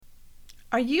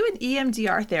Are you an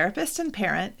EMDR therapist and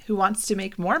parent who wants to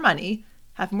make more money,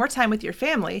 have more time with your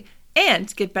family,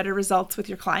 and get better results with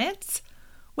your clients?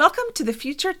 Welcome to the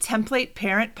Future Template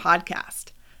Parent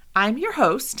Podcast. I'm your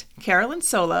host, Carolyn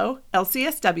Solo,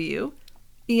 LCSW,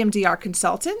 EMDR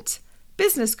consultant,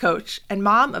 business coach, and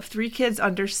mom of 3 kids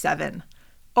under 7.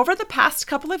 Over the past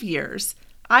couple of years,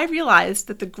 I realized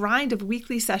that the grind of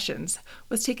weekly sessions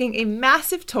was taking a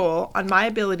massive toll on my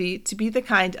ability to be the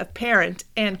kind of parent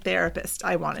and therapist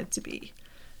I wanted to be.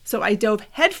 So I dove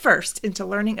headfirst into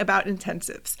learning about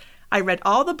intensives. I read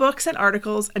all the books and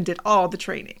articles and did all the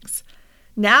trainings.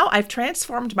 Now I've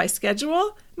transformed my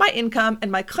schedule, my income,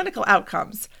 and my clinical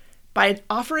outcomes by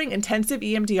offering intensive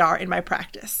EMDR in my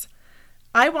practice.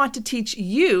 I want to teach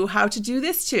you how to do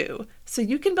this too, so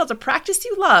you can build a practice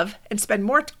you love and spend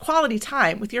more quality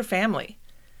time with your family.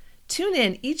 Tune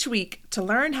in each week to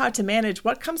learn how to manage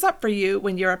what comes up for you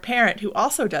when you're a parent who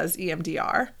also does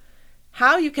EMDR,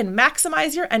 how you can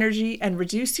maximize your energy and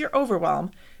reduce your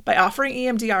overwhelm by offering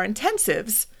EMDR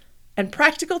intensives, and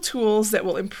practical tools that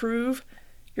will improve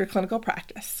your clinical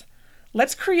practice.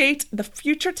 Let's create the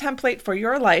future template for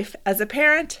your life as a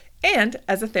parent and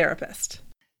as a therapist.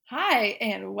 Hi,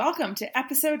 and welcome to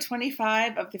episode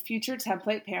 25 of the Future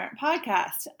Template Parent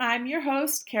Podcast. I'm your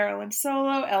host, Carolyn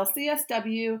Solo,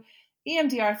 LCSW,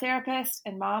 EMDR therapist,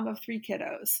 and mom of 3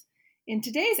 kiddos. In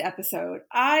today's episode,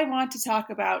 I want to talk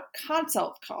about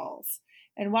consult calls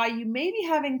and why you may be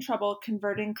having trouble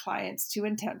converting clients to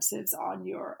intensives on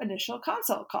your initial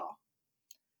consult call.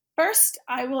 First,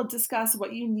 I will discuss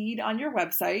what you need on your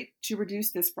website to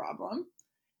reduce this problem.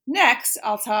 Next,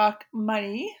 I'll talk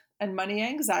money and money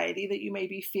anxiety that you may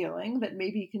be feeling that may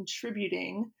be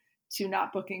contributing to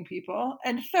not booking people.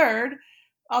 And third,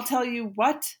 I'll tell you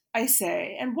what I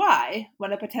say and why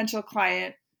when a potential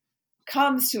client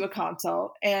comes to a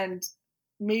consult and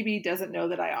maybe doesn't know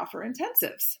that I offer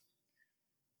intensives.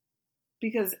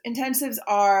 Because intensives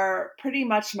are pretty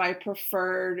much my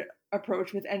preferred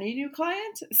approach with any new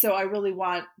client. So I really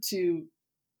want to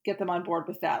get them on board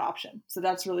with that option. So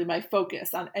that's really my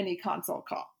focus on any consult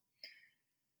call.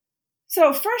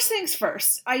 So first things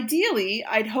first, ideally,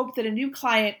 I'd hope that a new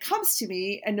client comes to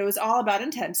me and knows all about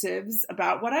intensives,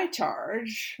 about what I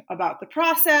charge, about the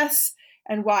process,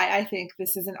 and why I think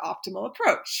this is an optimal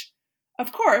approach.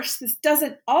 Of course, this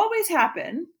doesn't always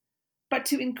happen, but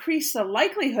to increase the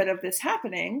likelihood of this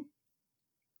happening,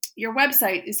 your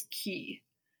website is key.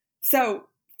 So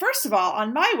first of all,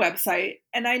 on my website,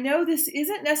 and I know this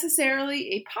isn't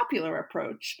necessarily a popular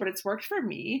approach, but it's worked for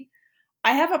me,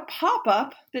 I have a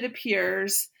pop-up that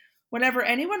appears whenever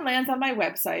anyone lands on my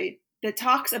website that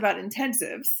talks about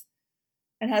intensives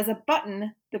and has a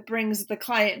button that brings the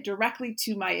client directly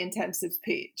to my intensives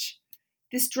page.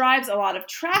 This drives a lot of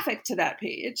traffic to that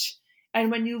page,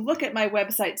 and when you look at my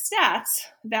website stats,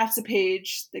 that's a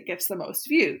page that gets the most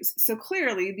views. So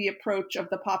clearly the approach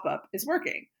of the pop-up is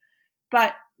working.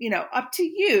 But, up to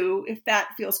you if that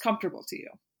feels comfortable to you.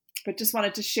 But just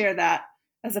wanted to share that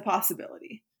as a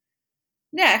possibility.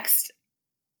 Next,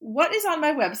 what is on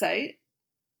my website,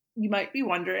 you might be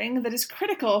wondering, that is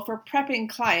critical for prepping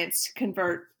clients to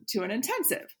convert to an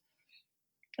intensive?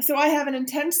 So I have an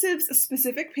intensives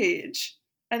specific page,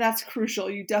 and that's crucial.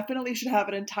 You definitely should have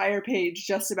an entire page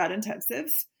just about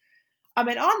intensives. And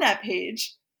on that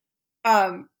page,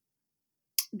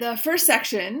 the first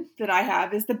section that I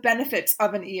have is the benefits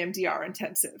of an EMDR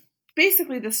intensive.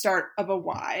 Basically the start of a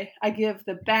why. I give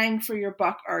the bang for your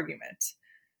buck argument.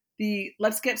 The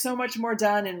let's get so much more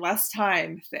done in less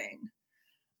time thing.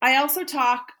 I also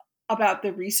talk about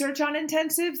the research on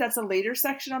intensives. That's a later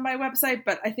section on my website,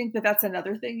 but I think that that's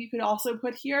another thing you could also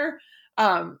put here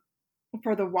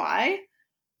for the why.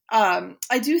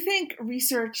 I do think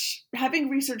having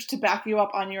research to back you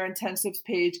up on your intensives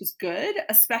page is good,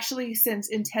 especially since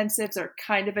intensives are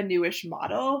kind of a newish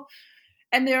model.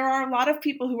 And there are a lot of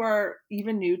people who are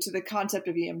even new to the concept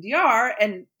of EMDR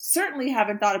and certainly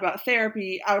haven't thought about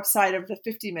therapy outside of the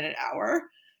 50-minute hour.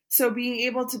 So being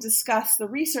able to discuss the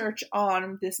research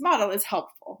on this model is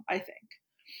helpful, I think.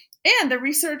 And the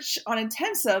research on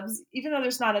intensives, even though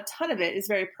there's not a ton of it, is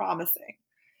very promising.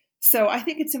 So I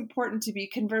think it's important to be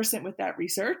conversant with that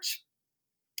research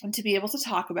and to be able to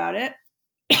talk about it.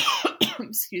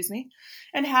 Excuse me,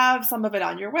 and have some of it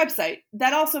on your website.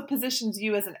 That also positions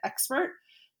you as an expert,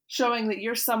 showing that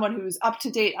you're someone who's up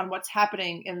to date on what's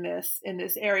happening in this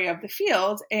area of the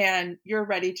field, and you're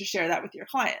ready to share that with your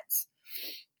clients.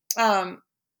 The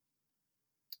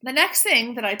next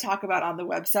thing that I talk about on the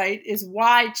website is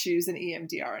why choose an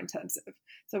EMDR intensive.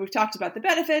 So we've talked about the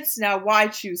benefits. Now, why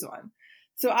choose one?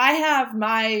 So I have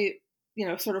my,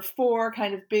 sort of 4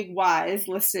 kind of big whys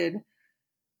listed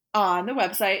on the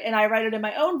website, and I write it in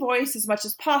my own voice as much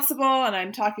as possible, and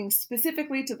I'm talking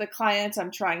specifically to the client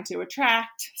I'm trying to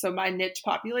attract, so my niche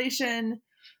population.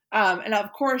 And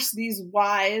of course, these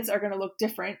whys are going to look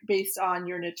different based on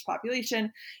your niche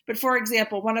population. But for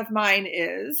example, one of mine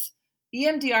is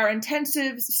EMDR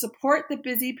intensives support the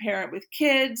busy parent with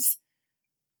kids,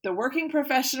 the working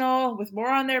professional with more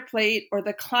on their plate, or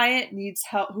the client needs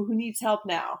help who needs help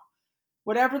now.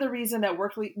 Whatever the reason that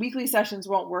weekly sessions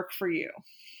won't work for you.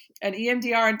 And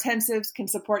EMDR intensives can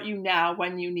support you now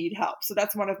when you need help. So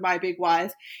that's one of my big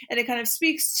whys. And it kind of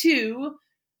speaks to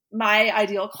my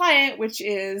ideal client, which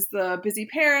is the busy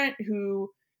parent who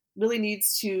really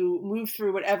needs to move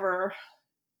through whatever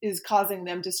is causing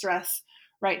them distress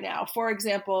right now. For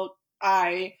example,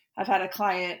 I have had a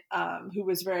client who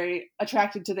was very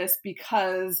attracted to this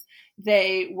because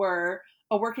they were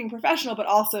a working professional, but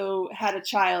also had a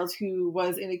child who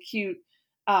was in acute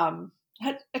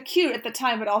at the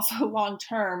time, but also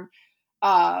long-term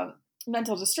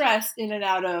mental distress in and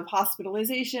out of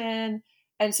hospitalization.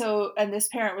 And this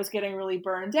parent was getting really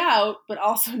burned out, but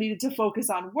also needed to focus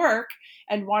on work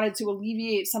and wanted to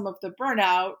alleviate some of the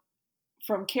burnout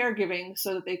from caregiving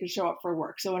so that they could show up for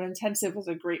work. So an intensive was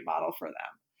a great model for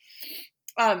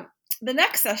them. The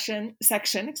next section,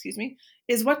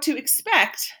 is what to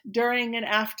expect during and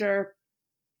after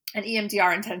an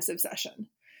EMDR intensive session.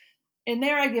 In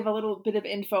there, I give a little bit of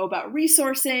info about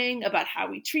resourcing, about how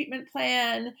we treatment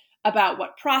plan, about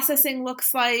what processing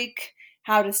looks like,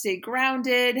 how to stay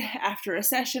grounded after a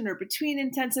session or between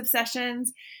intensive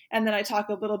sessions. And then I talk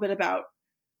a little bit about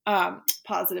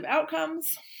positive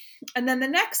outcomes. And then the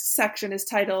next section is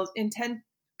titled Integritas,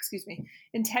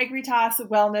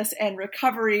 Wellness and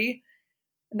Recovery.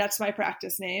 And that's my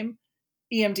practice name,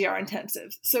 EMDR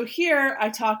intensives. So here I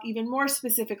talk even more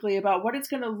specifically about what it's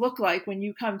going to look like when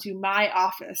you come to my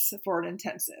office for an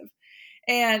intensive.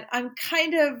 And I'm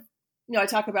kind of, I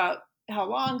talk about how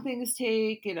long things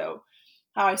take,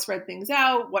 how I spread things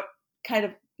out, what kind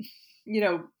of,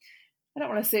 I don't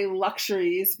want to say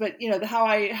luxuries, but how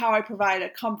I provide a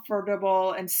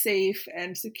comfortable and safe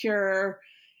and secure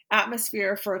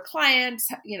atmosphere for clients,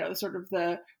 sort of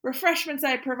the refreshments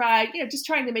I provide, just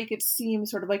trying to make it seem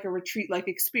sort of like a retreat-like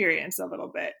experience a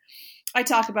little bit. I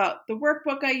talk about the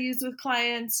workbook I use with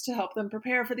clients to help them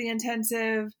prepare for the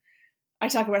intensive. I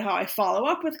talk about how I follow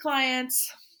up with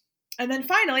clients. And then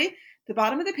finally, the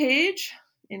bottom of the page,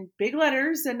 in big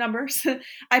letters and numbers,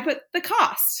 I put the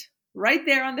cost right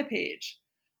there on the page.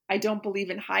 I don't believe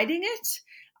in hiding it.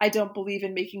 I don't believe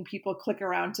in making people click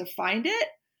around to find it.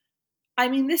 I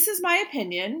mean, this is my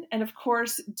opinion, and of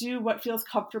course, do what feels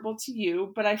comfortable to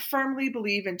you, but I firmly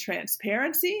believe in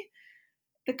transparency.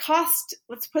 The cost,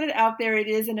 let's put it out there, it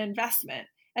is an investment.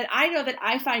 And I know that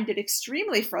I find it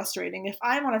extremely frustrating if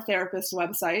I'm on a therapist's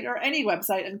website or any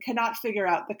website and cannot figure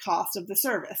out the cost of the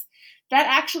service. That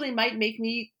actually might make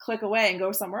me click away and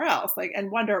go somewhere else,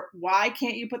 and wonder, why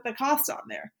can't you put the cost on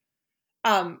there?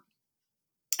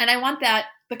 And I want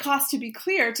the cost to be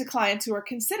clear to clients who are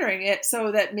considering it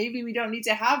so that maybe we don't need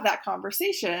to have that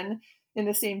conversation in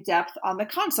the same depth on the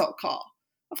consult call.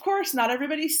 Of course, not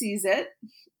everybody sees it,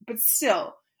 but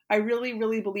still, I really,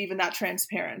 really believe in that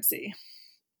transparency.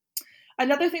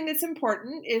 Another thing that's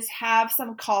important is have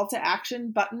some call to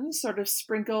action buttons sort of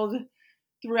sprinkled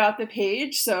throughout the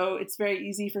page. So it's very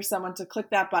easy for someone to click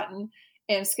that button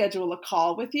and schedule a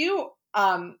call with you.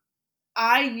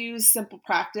 I use Simple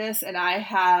Practice, and I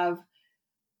have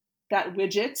that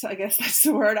widget, I guess that's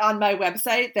the word, on my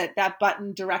website that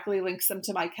button directly links them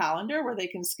to my calendar where they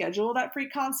can schedule that free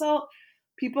consult.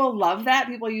 People love that.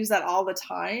 People use that all the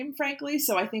time, frankly.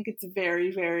 So I think it's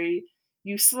very, very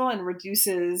useful and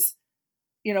reduces,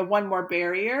 one more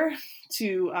barrier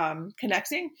to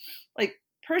connecting.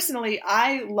 Personally,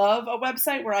 I love a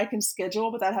website where I can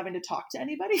schedule without having to talk to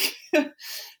anybody.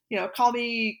 Call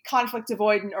me conflict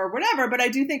avoidant or whatever, but I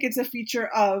do think it's a feature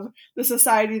of the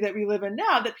society that we live in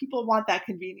now that people want that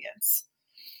convenience.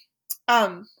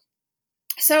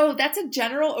 So that's a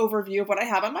general overview of what I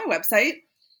have on my website.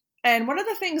 And one of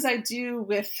the things I do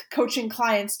with coaching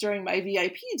clients during my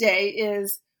VIP day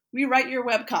is we write your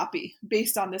web copy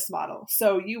based on this model.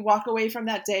 So you walk away from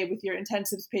that day with your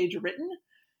intensives page written.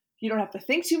 You don't have to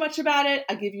think too much about it.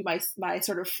 I give you my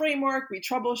sort of framework. We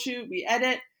troubleshoot, we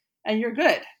edit, and you're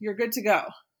good. You're good to go.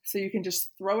 So you can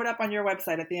just throw it up on your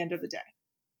website at the end of the day.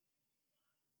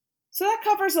 So that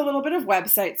covers a little bit of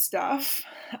website stuff.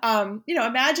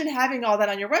 Imagine having all that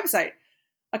on your website.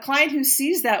 A client who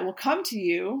sees that will come to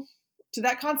you to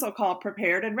that consult call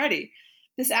prepared and ready.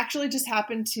 This actually just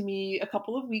happened to me a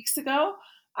couple of weeks ago.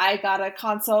 I got a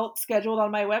consult scheduled on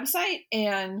my website,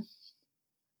 and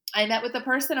I met with the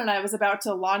person and I was about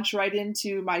to launch right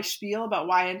into my spiel about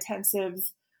why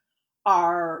intensives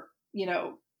are,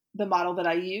 the model that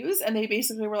I use. And they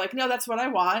basically were like, no, that's what I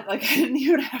want. Like, I didn't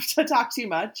even have to talk too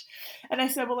much. And I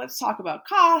said, well, let's talk about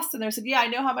cost. And they said, yeah, I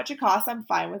know how much it costs. I'm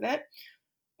fine with it.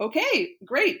 Okay,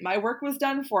 great. My work was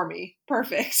done for me.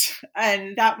 Perfect.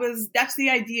 And that's the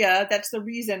idea. That's the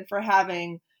reason for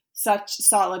having such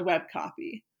solid web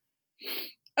copy.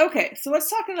 Okay, so let's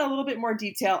talk in a little bit more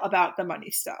detail about the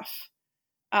money stuff.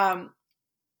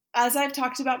 As I've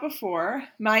talked about before,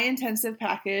 my intensive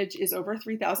package is over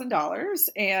 $3,000,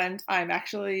 and I'm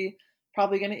actually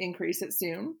probably going to increase it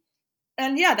soon.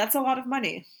 And yeah, that's a lot of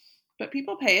money, but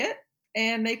people pay it,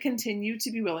 and they continue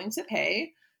to be willing to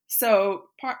pay. So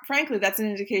frankly, that's an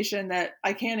indication that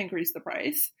I can increase the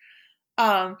price.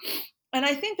 And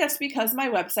I think that's because my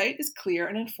website is clear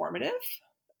and informative.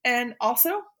 And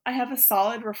also, I have a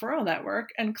solid referral network,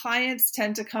 and clients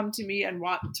tend to come to me and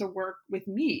want to work with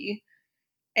me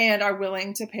and are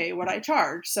willing to pay what I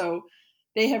charge. So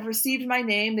they have received my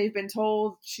name. They've been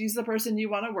told she's the person you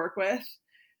want to work with.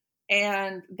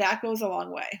 And that goes a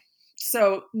long way.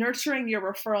 So nurturing your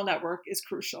referral network is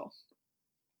crucial.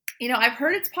 I've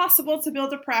heard it's possible to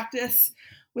build a practice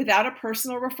without a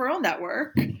personal referral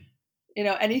network.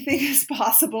 Anything is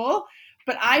possible,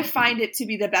 but I find it to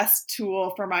be the best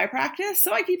tool for my practice.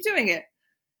 So I keep doing it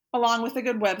along with a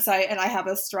good website, and I have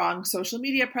a strong social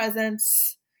media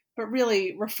presence. But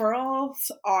really,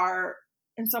 referrals are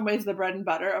in some ways the bread and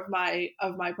butter of my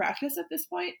practice at this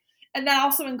point. And that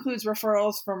also includes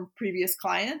referrals from previous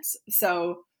clients.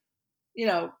 So,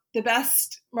 the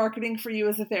best marketing for you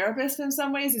as a therapist in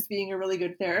some ways is being a really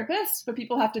good therapist, but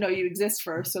people have to know you exist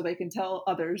first so they can tell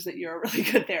others that you're a really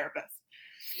good therapist.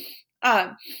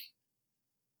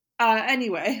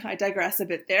 Anyway, I digress a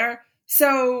bit there.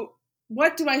 So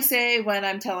what do I say when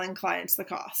I'm telling clients the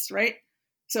cost, right?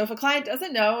 So if a client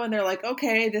doesn't know and they're like,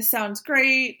 okay, this sounds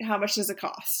great, how much does it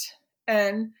cost?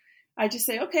 And I just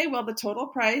say, okay, well, the total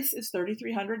price is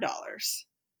 $3,300.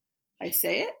 I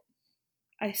say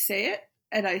it,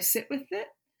 and I sit with it,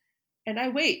 and I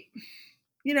wait.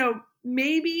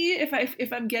 Maybe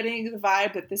if I'm getting the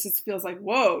vibe that this feels like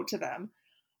whoa to them,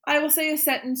 I will say a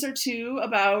sentence or two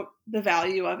about the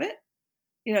value of it.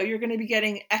 You're going to be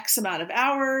getting X amount of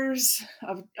hours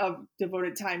of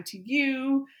devoted time to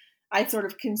you. I sort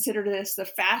of consider this the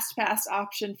fast pass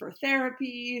option for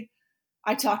therapy.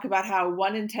 I talk about how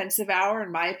one intensive hour,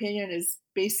 in my opinion, is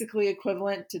basically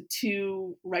equivalent to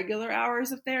 2 regular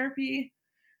hours of therapy.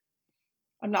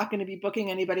 I'm not going to be booking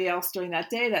anybody else during that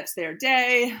day. That's their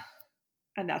day.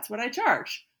 And that's what I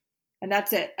charge. And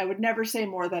that's it. I would never say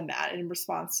more than that in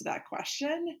response to that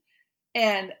question.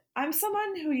 And I'm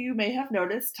someone who you may have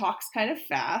noticed talks kind of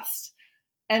fast,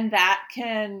 and that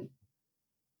can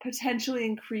potentially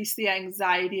increase the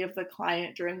anxiety of the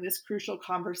client during this crucial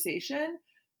conversation.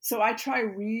 So I try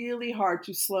really hard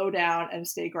to slow down and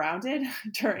stay grounded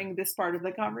during this part of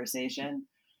the conversation,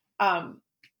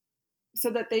 so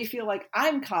that they feel like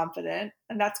I'm confident,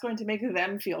 and that's going to make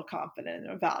them feel confident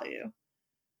in value.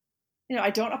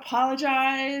 I don't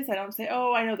apologize. I don't say,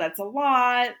 oh, I know that's a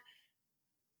lot.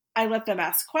 I let them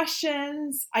ask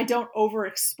questions. I don't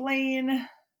over-explain.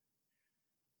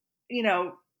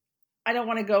 I don't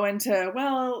want to go into,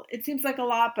 well, it seems like a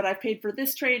lot, but I've paid for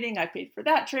this training, I've paid for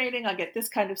that training, I'll get this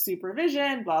kind of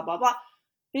supervision, blah, blah, blah.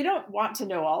 They don't want to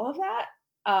know all of that.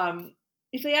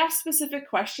 If they ask specific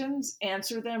questions,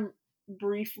 answer them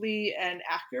briefly and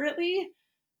accurately,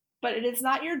 but it is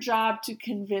not your job to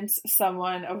convince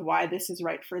someone of why this is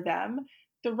right for them.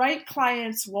 The right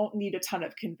clients won't need a ton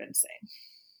of convincing.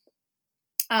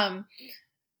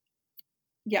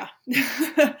 Yeah.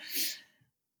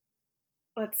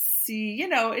 Let's see,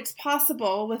 it's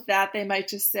possible with that they might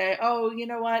just say, oh, you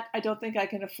know what? I don't think I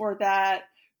can afford that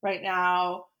right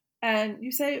now. And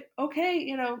you say,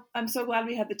 okay, I'm so glad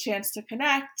we had the chance to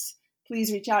connect.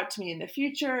 Please reach out to me in the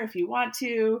future if you want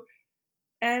to.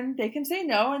 And they can say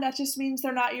no, and that just means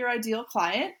they're not your ideal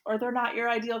client, or they're not your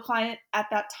ideal client at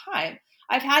that time.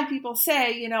 I've had people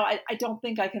say, I don't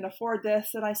think I can afford this.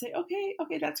 And I say,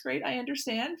 okay, that's great. I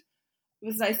understand. It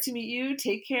was nice to meet you.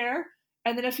 Take care.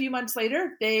 And then a few months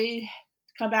later, they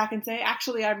come back and say,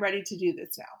 actually, I'm ready to do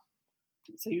this now.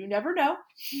 So you never know.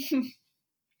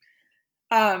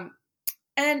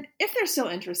 And if they're still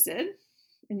interested,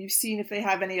 and you've seen if they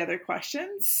have any other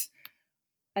questions,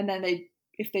 and then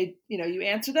you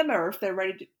answer them, or if they're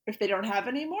ready to, if they don't have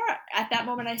any more, at that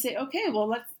moment I say, okay,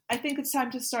 well, I think it's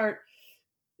time to start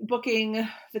booking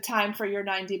the time for your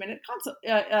 90-minute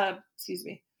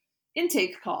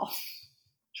intake call.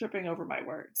 Tripping over my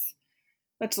words.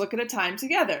 Let's look at a time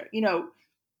together.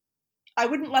 I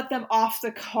wouldn't let them off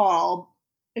the call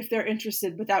if they're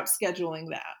interested without scheduling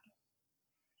that.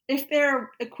 If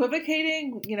they're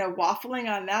equivocating, waffling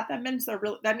on that, that means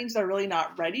they're really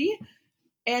not ready.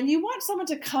 And you want someone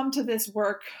to come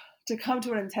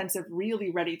to an intensive really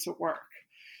ready to work.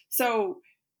 So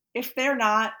if they're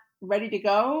not ready to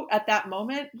go at that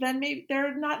moment, then maybe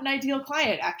they're not an ideal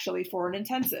client actually for an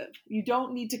intensive. You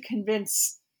don't need to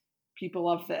convince people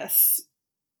of this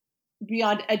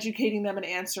beyond educating them and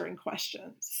answering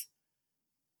questions.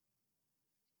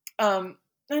 And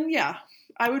yeah,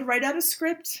 I would write out a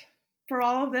script for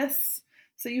all of this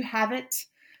so you have it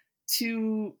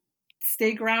to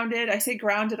stay grounded. I say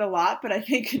grounded a lot, but I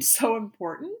think it's so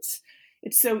important.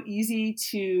 It's so easy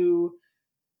to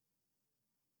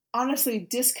honestly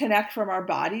disconnect from our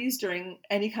bodies during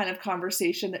any kind of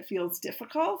conversation that feels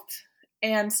difficult.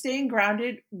 And staying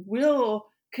grounded will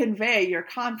convey your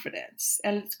confidence.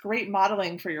 And it's great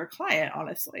modeling for your client,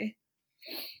 honestly.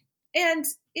 And,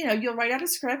 you'll write out a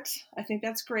script. I think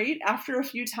that's great. After a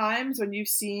few times when you've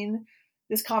seen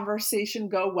this conversation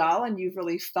go well and you've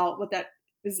really felt what that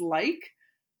is like,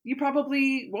 you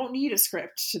probably won't need a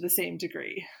script to the same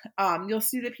degree. You'll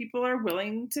see that people are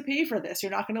willing to pay for this.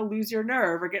 You're not going to lose your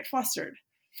nerve or get flustered.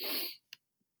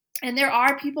 And there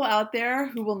are people out there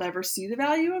who will never see the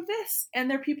value of this. And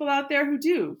there are people out there who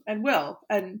do and will.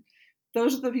 And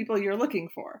those are the people you're looking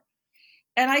for.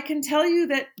 And I can tell you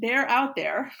that they're out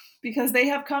there because they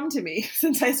have come to me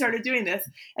since I started doing this.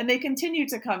 And they continue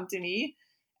to come to me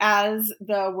as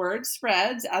the word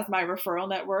spreads, as my referral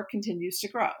network continues to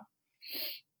grow.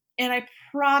 And I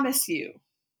promise you,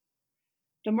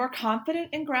 the more confident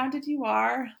and grounded you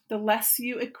are, the less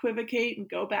you equivocate and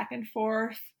go back and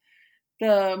forth,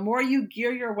 the more you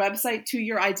gear your website to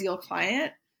your ideal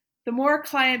client, the more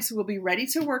clients will be ready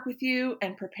to work with you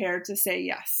and prepared to say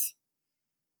yes.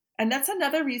 And that's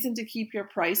another reason to keep your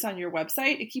price on your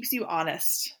website. It keeps you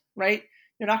honest, right?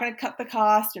 You're not going to cut the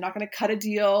cost. You're not going to cut a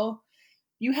deal.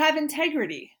 You have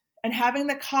integrity. And having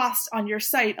the cost on your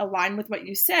site align with what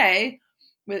you say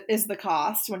is the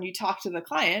cost when you talk to the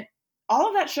client, all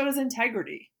of that shows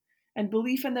integrity and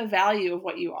belief in the value of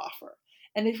what you offer.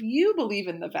 And if you believe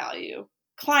in the value,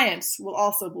 clients will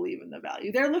also believe in the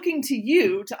value. They're looking to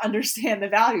you to understand the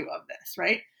value of this,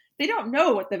 right? They don't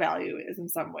know what the value is in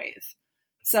some ways.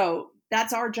 So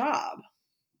that's our job.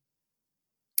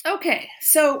 Okay,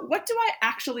 so what do I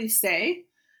actually say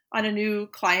on a new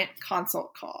client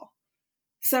consult call?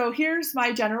 So here's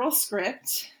my general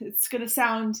script. It's going to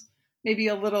sound maybe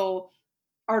a little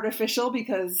artificial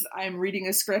because I'm reading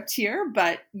a script here,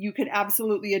 but you could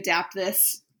absolutely adapt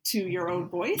this to your own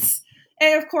voice.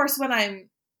 And of course, when I'm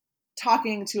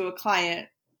talking to a client,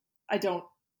 I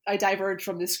diverge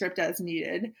from the script as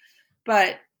needed.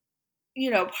 But,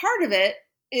 part of it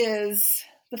is,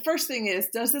 the first thing is,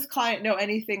 does this client know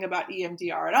anything about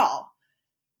EMDR at all?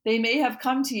 They may have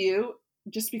come to you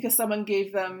just because someone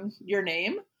gave them your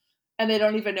name and they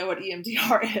don't even know what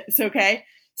EMDR is, okay?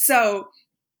 So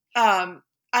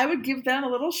I would give them a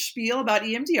little spiel about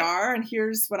EMDR, and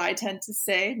here's what I tend to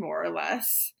say, more or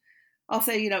less. I'll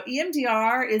say,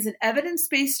 EMDR is an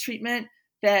evidence-based treatment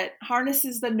that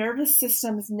harnesses the nervous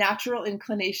system's natural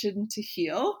inclination to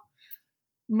heal.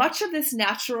 Much of this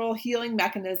natural healing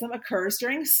mechanism occurs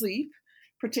during sleep,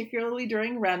 particularly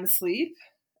during REM sleep.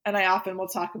 And I often will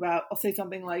I'll say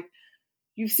something like,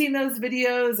 you've seen those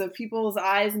videos of people's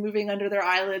eyes moving under their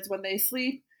eyelids when they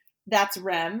sleep. That's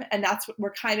REM, and that's what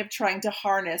we're kind of trying to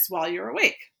harness while you're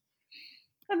awake.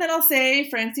 And then I'll say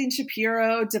Francine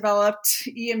Shapiro developed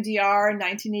EMDR in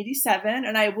 1987,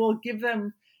 and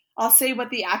I'll say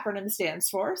what the acronym stands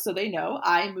for, so they know: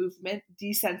 eye movement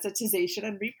desensitization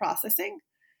and reprocessing.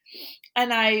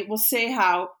 And I will say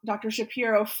how Dr.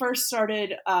 Shapiro first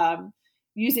started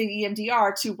using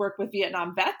EMDR to work with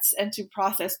Vietnam vets and to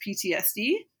process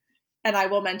PTSD. And I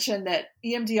will mention that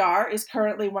EMDR is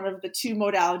currently one of the 2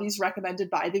 modalities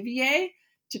recommended by the VA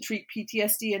to treat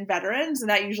PTSD in veterans, and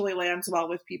that usually lands well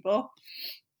with people.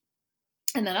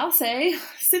 And then I'll say,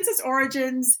 since its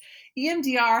origins,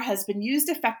 EMDR has been used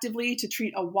effectively to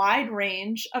treat a wide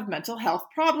range of mental health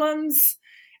problems,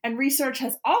 and research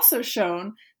has also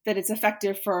shown that it's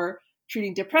effective for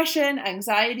treating depression,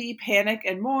 anxiety, panic,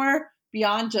 and more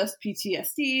beyond just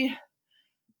PTSD.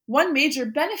 One major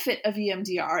benefit of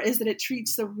EMDR is that it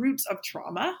treats the roots of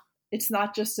trauma. It's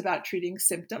not just about treating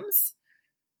symptoms.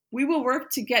 We will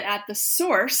work to get at the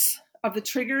source of the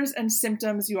triggers and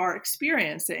symptoms you are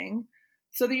experiencing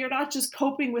so that you're not just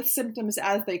coping with symptoms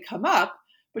as they come up,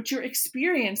 but you're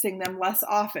experiencing them less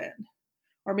often,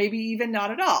 or maybe even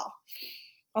not at all.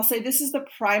 I'll say this is the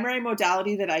primary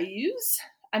modality that I use.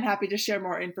 I'm happy to share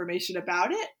more information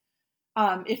about it.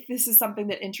 If this is something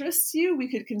that interests you, we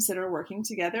could consider working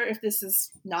together. If this is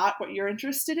not what you're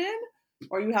interested in,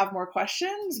 or you have more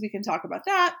questions, we can talk about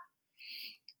that.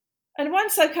 And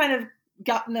once I've kind of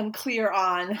gotten them clear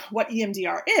on what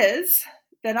EMDR is,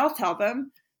 then I'll tell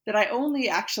them that I only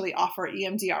actually offer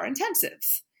EMDR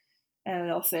intensives. And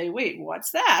they'll say, wait,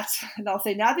 what's that? And I'll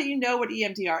say, now that you know what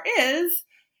EMDR is,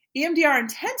 EMDR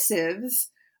intensives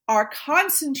are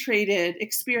concentrated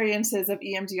experiences of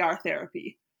EMDR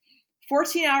therapy.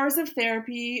 14 hours of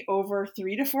therapy over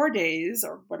 3 to 4 days,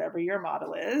 or whatever your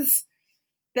model is,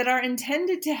 that are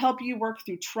intended to help you work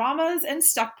through traumas and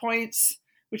stuck points,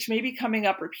 which may be coming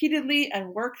up repeatedly,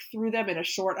 and work through them in a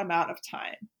short amount of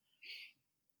time.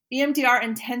 EMDR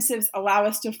intensives allow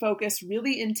us to focus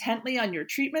really intently on your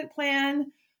treatment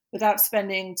plan without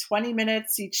spending 20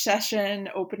 minutes each session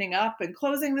opening up and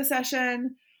closing the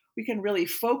session. We can really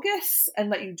focus and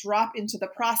let you drop into the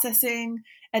processing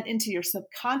and into your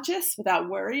subconscious without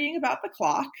worrying about the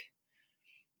clock.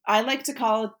 I like to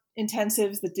call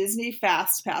intensives the Disney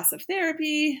Fast Passive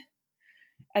Therapy.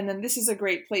 And then this is a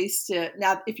great place to,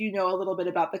 now if you know a little bit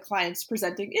about the client's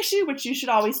presenting issue, which you should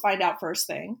always find out first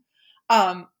thing,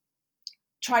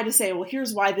 try to say, well,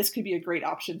 here's why this could be a great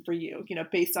option for you,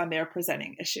 based on their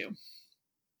presenting issue.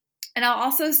 And I'll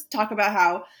also talk about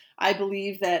how I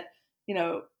believe that,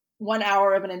 1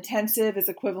 hour of an intensive is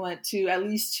equivalent to at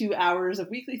least 2 hours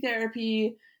of weekly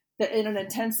therapy. That in an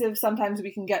intensive, sometimes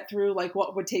we can get through like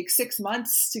what would take 6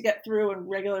 months to get through in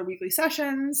regular weekly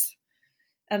sessions.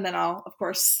 And then I'll, of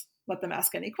course, let them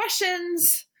ask any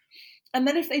questions. And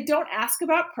then if they don't ask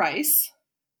about price,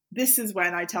 this is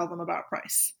when I tell them about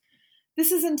price.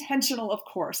 This is intentional, of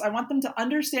course. I want them to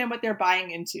understand what they're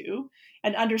buying into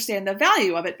and understand the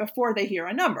value of it before they hear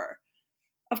a number.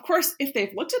 Of course, if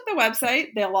they've looked at the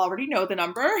website, they'll already know the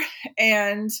number.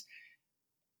 And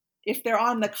if they're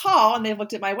on the call and they've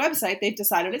looked at my website, they've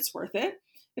decided it's worth it.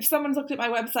 If someone's looked at my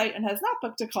website and has not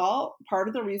booked a call, part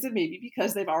of the reason may be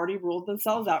because they've already ruled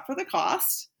themselves out for the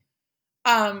cost.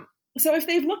 So if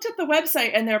they've looked at the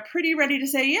website and they're pretty ready to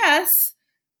say yes,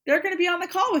 they're going to be on the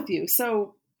call with you.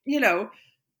 So,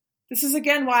 this is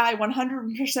again why I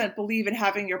 100% believe in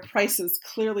having your prices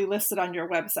clearly listed on your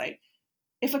website.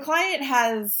 If a client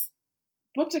has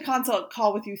booked a consult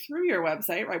call with you through your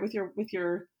website, right, with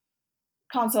your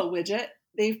consult widget,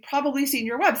 they've probably seen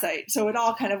your website. So it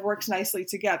all kind of works nicely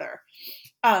together.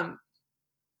 And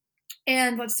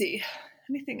let's see,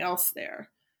 anything else there?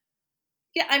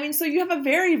 Yeah, so you have a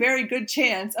very, very good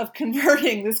chance of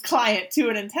converting this client to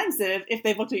an intensive if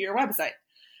they've looked at your website.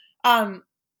 And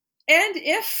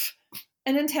if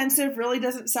an intensive really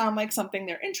doesn't sound like something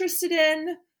they're interested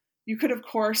in, you could, of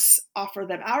course, offer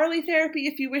them hourly therapy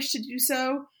if you wish to do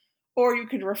so, or you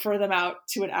could refer them out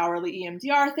to an hourly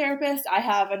EMDR therapist. I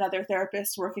have another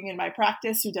therapist working in my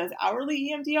practice who does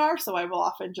hourly EMDR, so I will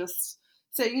often just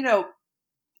say,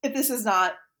 if this is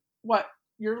not what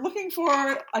you're looking for,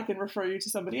 I can refer you to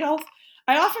somebody else.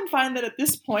 I often find that at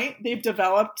this point, they've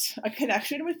developed a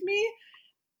connection with me,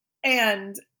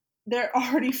 and they're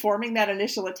already forming that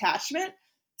initial attachment.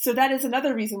 So that is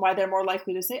another reason why they're more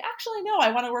likely to say, actually, no,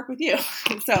 I want to work with you.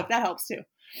 So that helps too.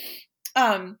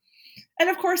 And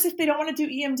of course, if they don't want to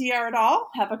do EMDR at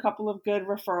all, have a couple of good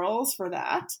referrals for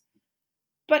that.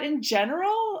 But in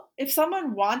general, if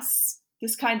someone wants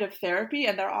this kind of therapy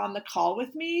and they're on the call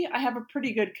with me, I have a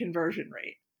pretty good conversion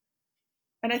rate.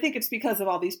 And I think it's because of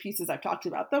all these pieces I've talked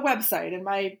about, the website and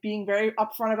my being very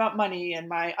upfront about money and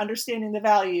my understanding the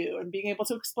value and being able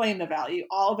to explain the value,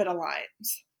 all of it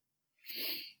aligns.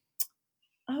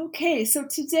 Okay, so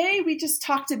today we just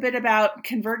talked a bit about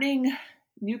converting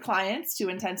new clients to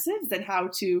intensives and how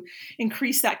to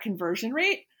increase that conversion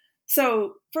rate.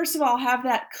 So first of all, have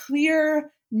that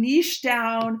clear, niche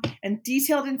down and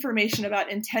detailed information about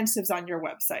intensives on your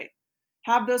website.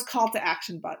 Have those call to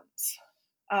action buttons.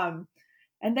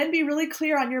 And then be really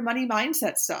clear on your money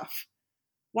mindset stuff.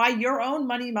 Why your own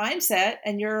money mindset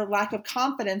and your lack of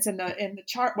confidence in the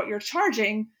chart, what you're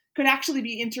charging, could actually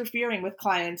be interfering with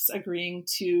clients agreeing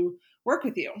to work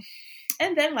with you.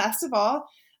 And then last of all,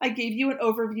 I gave you an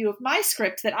overview of my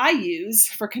script that I use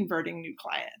for converting new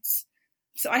clients.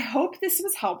 So I hope this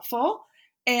was helpful,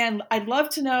 and I'd love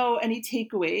to know any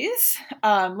takeaways.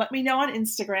 Let me know on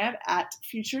Instagram at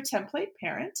Future Template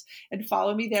Parent and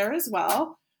follow me there as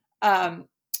well.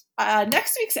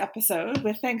 Next week's episode,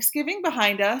 with Thanksgiving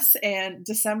behind us and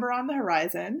December on the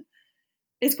horizon,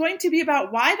 is going to be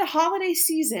about why the holiday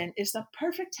season is the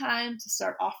perfect time to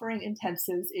start offering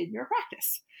intensives in your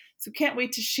practice. So can't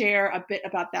wait to share a bit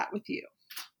about that with you.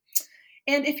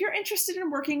 And if you're interested in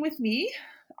working with me,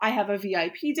 I have a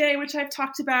VIP day, which I've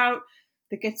talked about.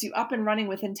 that gets you up and running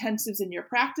with intensives in your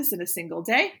practice in a single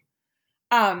day.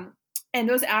 And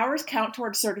those hours count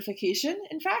towards certification.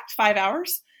 In fact, 5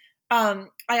 hours. I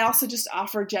also just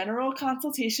offer general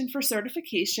consultation for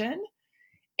certification.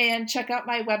 And check out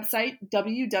my website,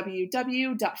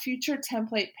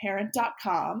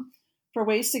 www.futuretemplateparent.com, for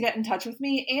ways to get in touch with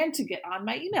me and to get on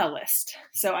my email list.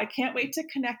 So I can't wait to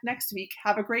connect next week.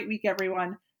 Have a great week,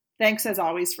 everyone. Thanks as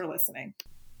always for listening.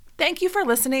 Thank you for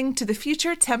listening to the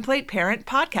Future Template Parent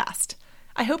podcast.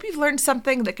 I hope you've learned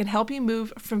something that can help you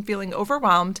move from feeling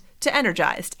overwhelmed to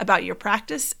energized about your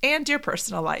practice and your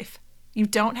personal life. You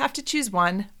don't have to choose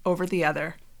one over the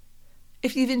other.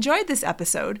 If you've enjoyed this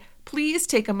episode, please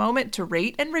take a moment to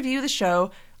rate and review the show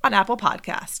on Apple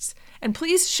Podcasts, and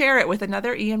please share it with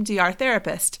another EMDR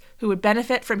therapist who would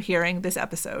benefit from hearing this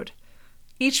episode.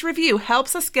 Each review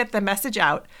helps us get the message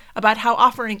out about how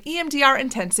offering EMDR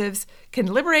intensives can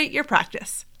liberate your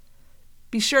practice.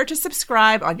 Be sure to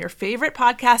subscribe on your favorite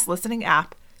podcast listening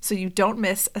app so you don't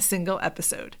miss a single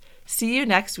episode. See you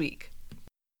next week.